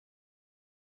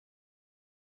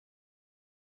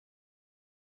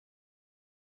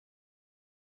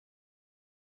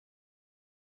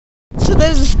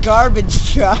there's this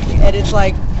garbage truck, and it's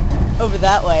like over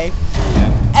that way.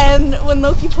 And when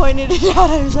Loki pointed it out,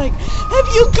 I was like, "Have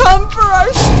you come for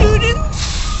our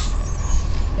students?"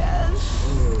 Yes.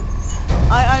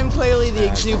 I'm clearly the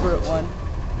exuberant one.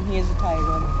 And he is the tired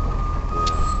one.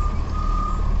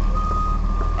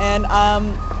 And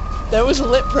there was a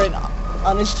lip print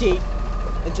on his cheek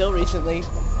until recently.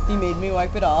 He made me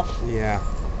wipe it off. Yeah.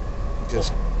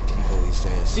 Just people these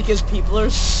days. Because people are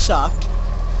suck.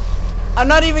 I'm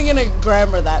not even gonna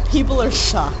grammar that. People are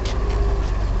suck.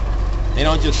 They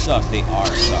don't just suck, they are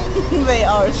suck. They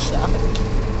are suck.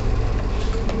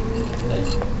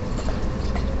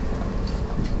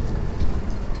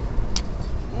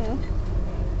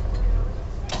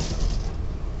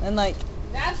 And like,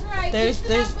 that's right. there's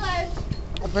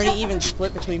a pretty even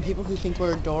split between people who think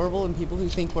we're adorable and people who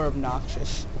think we're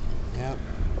obnoxious. Yep.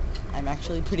 I'm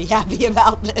actually pretty happy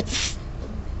about this.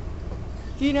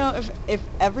 You know, if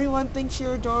everyone thinks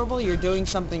you're adorable, you're doing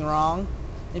something wrong.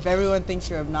 If everyone thinks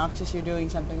you're obnoxious, you're doing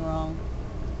something wrong.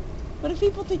 But if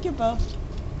people think you're both,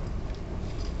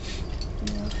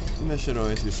 you know, There should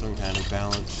always be some kind of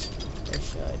balance. there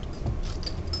should.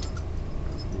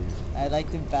 I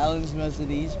like to balance most of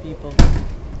these people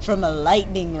from a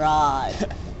lightning rod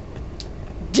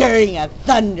during a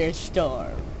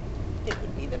thunderstorm. It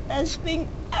would be the best thing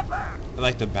ever. I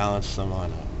like to balance them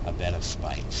on a bed of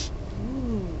spikes.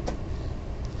 Ooh.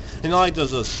 And not like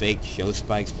those fake show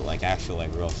spikes, but like actual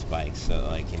like real spikes. So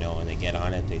like, you know, when they get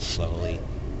on it, they slowly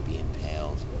be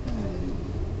impaled.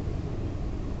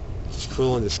 It's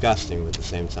cruel and disgusting, but at the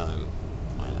same time,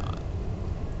 why not?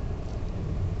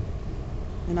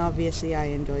 And obviously I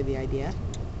enjoy the idea.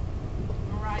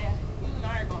 Mariah, you and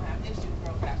I are going to have issues,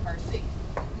 bro, for that first seat.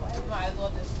 You might as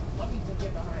well just let me just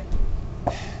get behind.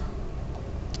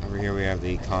 Over here we have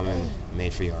the common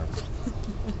matriarch,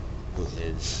 who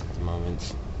is, at the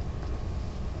moment,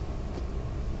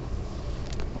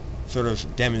 sort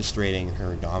of demonstrating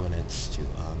her dominance to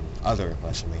other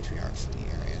lesser matriarchs in the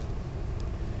area.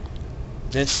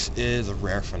 This is a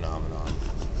rare phenomenon.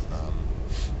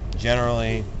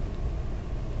 Generally,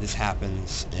 this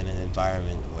happens in an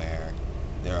environment where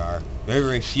there are very,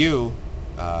 very few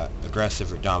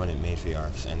aggressive or dominant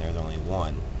matriarchs, and there's only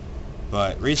one.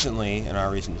 But recently, in our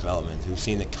recent developments, we've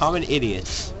seen that common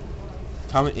idiots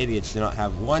do not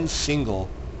have one single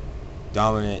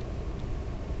dominant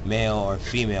male or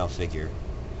female figure,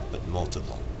 but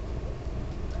multiple,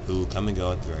 who come and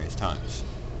go at various times.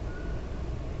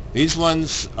 These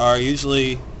ones are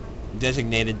usually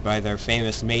designated by their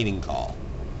famous mating call,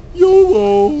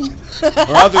 YOLO,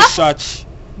 or other such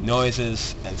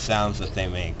noises and sounds that they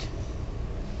make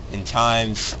in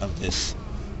times of this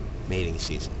mating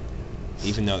season,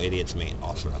 even though idiots mate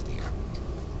all throughout the year.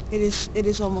 It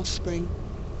is almost spring.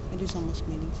 It is almost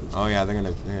mating season. Oh yeah,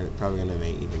 they're probably gonna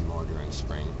mate even more during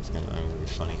spring. It's gonna be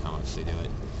funny how much they do it.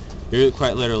 You're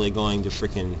quite literally going to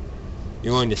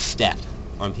you're going to step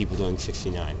on people doing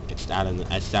 69. It's out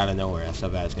of nowhere. That's how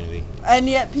bad it's gonna be. And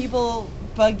yet people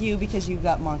bug you because you've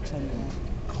got marks on your neck.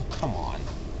 Oh come on.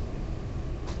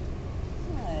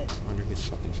 What? I wonder whose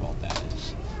fucking fault that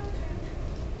is.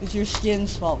 It's your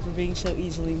skin's fault for being so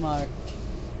easily marked.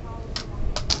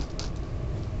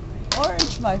 Or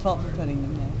it's my fault for putting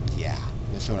them there. Yeah,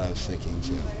 that's what I was thinking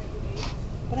too.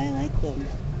 But I like them.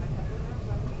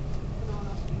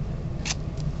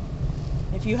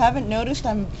 If you haven't noticed,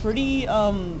 I'm a pretty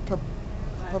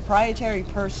proprietary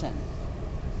person.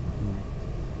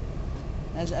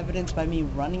 As evidenced by me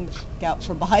running the fuck out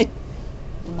from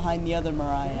behind the other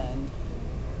Mariah, and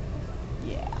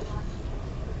yeah.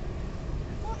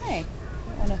 Oh hey,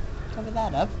 I want to cover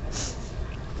that up. Is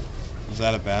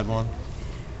that a bad one?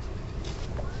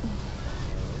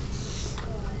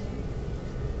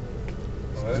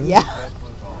 Yeah.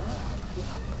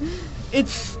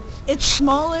 It's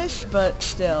smallish, but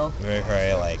still. Very,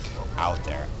 very like out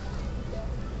there.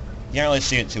 You can't really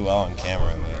see it too well on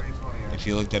camera, but if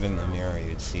you looked at it in the mirror,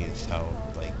 you'd see it's how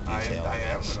like detailed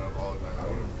it is.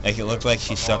 Like it looked like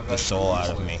she sucked the soul out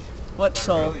of me. What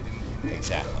soul?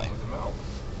 Exactly.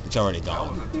 It's already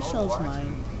gone. Your soul's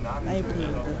mine. I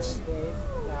approve of this.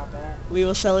 We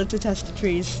will sell it to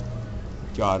Testatrees.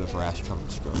 God of rash covered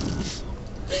scrotums.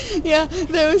 Yeah,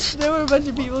 there were a bunch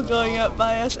of people going up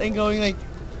by us and going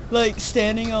like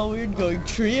standing all weird, going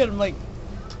tree, and I'm like,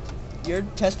 you're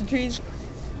Testatrees?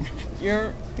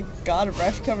 You're the god of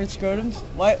rash-covered scrotums?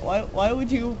 Why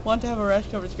would you want to have a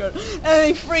rash-covered scrotum? And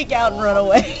they freak out and run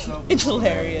away. It's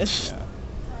hilarious.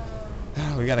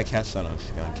 Yeah. We gotta catch that on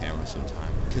camera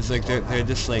sometime. Cause like they're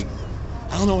just like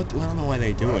I don't know why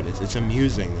they do it. It's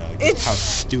amusing though. Just It's- how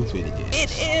stupid it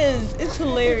is. It is. It's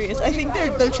hilarious. I think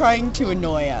they're trying to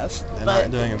annoy us, They're but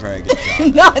not doing a very good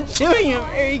job. not doing a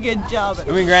very good job.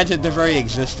 I mean, granted, their very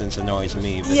existence annoys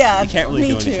me, but Yeah, you can't really me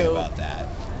do anything too. about that.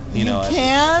 You know, it's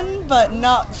can, but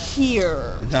not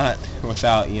here. not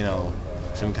without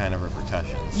some kind of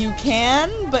repercussions. You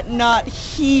can, but not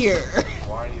here.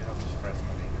 Why do you have to stress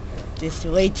money? Just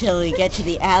wait till we get to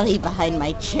the alley behind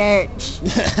my church.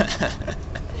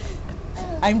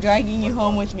 I'm dragging you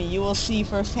home with me. You will see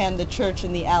firsthand the church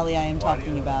in the alley I am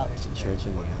talking about. Church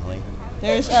in the alley.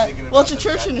 There's well, it's a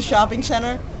church in a shopping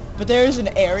center, but there's an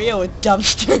area with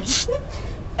dumpsters,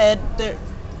 and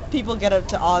people get up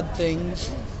to odd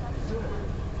things.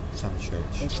 Some church.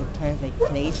 It's a perfect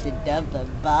place to dump a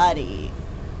body.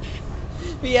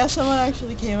 But yeah, someone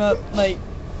actually came up, like,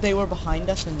 they were behind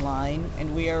us in line,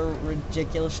 and we are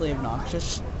ridiculously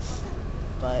obnoxious.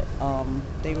 But,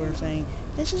 they were saying,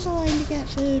 this is a line to get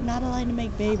food, not a line to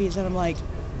make babies. And I'm like,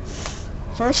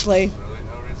 firstly,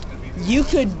 you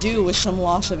could do with some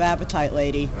loss of appetite,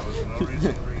 lady.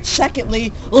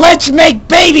 Secondly, let's make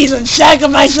babies and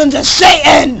sacrifice them to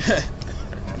Satan!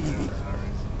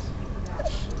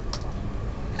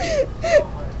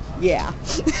 Yeah.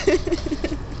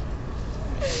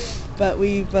 But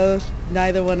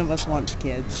neither one of us wants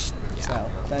kids, so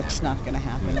that's not gonna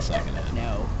happen. It's not gonna happen.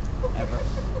 No, ever.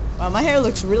 Well, my hair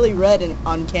looks really red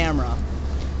on camera,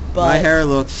 but My hair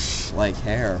looks like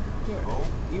hair.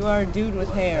 you are a dude with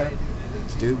hair.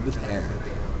 Dude with hair.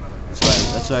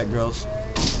 That's right, girls.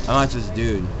 I'm not just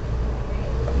dude.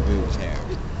 I'm dude with hair.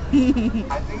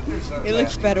 It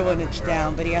looks better when it's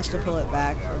down, but he has to pull it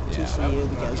back to see you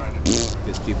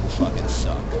Because people fucking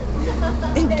suck.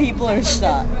 because people are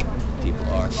stuck. People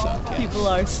are suck. Yeah. People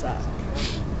are stuck.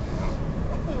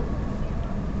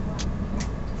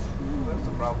 That's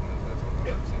the problem.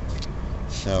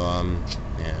 So,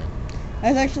 yeah. I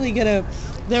was actually gonna.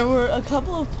 There were a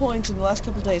couple of points in the last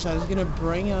couple of days I was gonna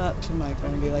bring him up to my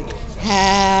phone and be like,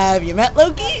 "Have you met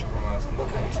Loki?"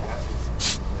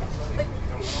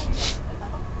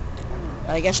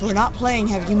 But I guess we're not playing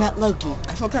Have You Met Loki?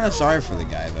 I feel kind of sorry for the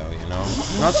guy, though,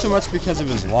 Not so much because of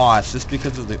his loss, just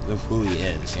because of who he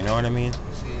is, you know what I mean?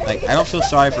 Like, I don't feel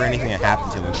sorry for anything that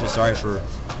happened to him. I feel sorry for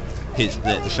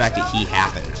the fact that he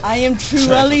happened. I am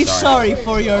truly sorry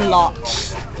for your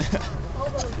loss.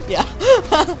 Yeah.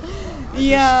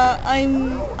 Yeah,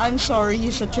 I'm sorry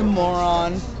he's such a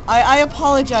moron. I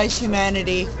apologize,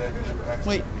 humanity.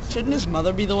 Wait, shouldn't his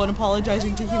mother be the one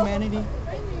apologizing to humanity?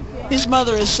 His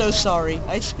mother is so sorry.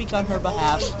 I speak on her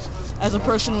behalf as a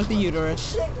person with a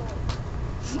uterus.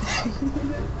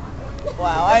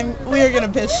 Wow, we are gonna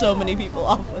piss so many people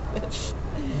off with this.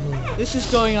 This is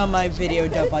going on my video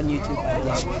dump on YouTube, by the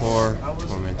way. Poor,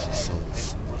 tormented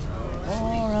souls.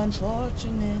 Poor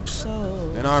unfortunate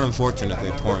soul. They're not unfortunate,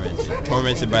 they're tormented.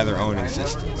 Tormented by their own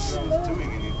existence.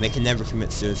 They can never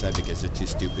commit suicide because they're too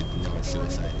stupid to know what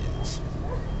suicide is.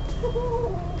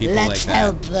 People Let's like that,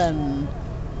 help them.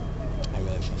 I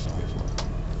really feel sorry for.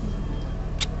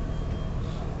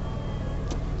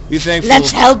 Be thankful.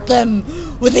 Let's help them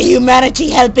with a humanity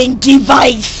helping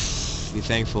device. Be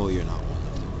thankful you're not one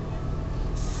of them.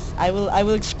 I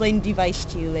will explain device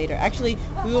to you later. Actually,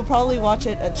 we will probably watch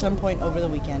it at some point over the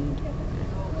weekend.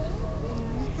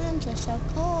 My hands are so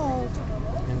cold.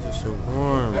 Hands are so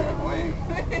warm.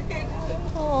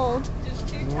 Cold.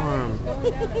 Warm.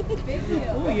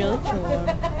 Ooh, you look so warm.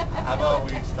 How about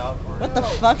we stop for What the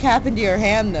fuck happened to your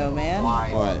hand though, man?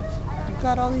 What? You've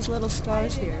got all these little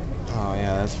scars here. Oh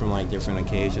yeah, that's from like different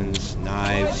occasions.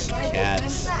 Knives,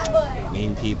 cats,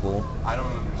 mean people, I don't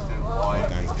understand all why.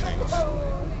 kinds of things.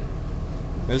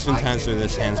 There's been times where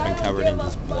this hand's been covered in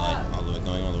just blood,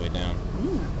 going all the way down.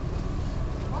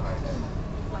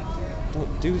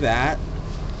 Don't do that.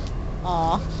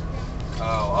 Aw.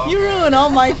 Oh, You ruin all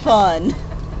my fun.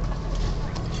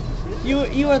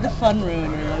 You are the fun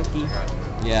ruiner, Loki.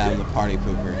 Yeah, I'm the party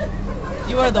pooper.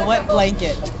 You are the wet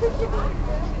blanket.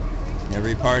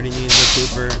 Every party needs a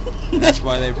pooper. That's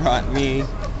why they brought me.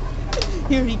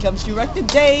 Here he comes to wreck the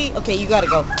day. Okay, you gotta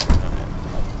go.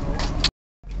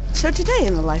 So today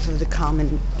in the life of the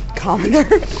commoner,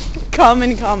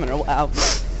 common commoner, wow.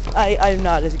 I'm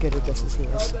not as good at this as he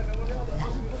is.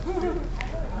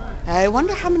 I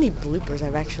wonder how many bloopers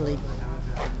I've actually...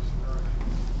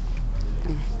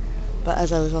 But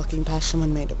as I was walking past,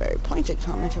 someone made a very pointed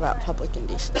comment about public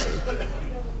indecency.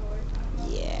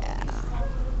 Yeah.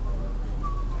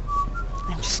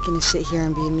 I'm just gonna sit here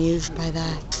and be amused by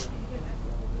that.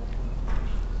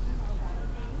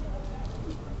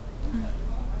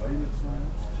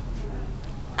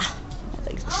 My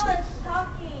legs are asleep.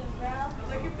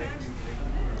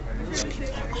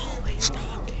 People are always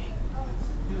talking.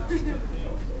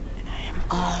 And I am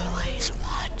always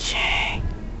watching.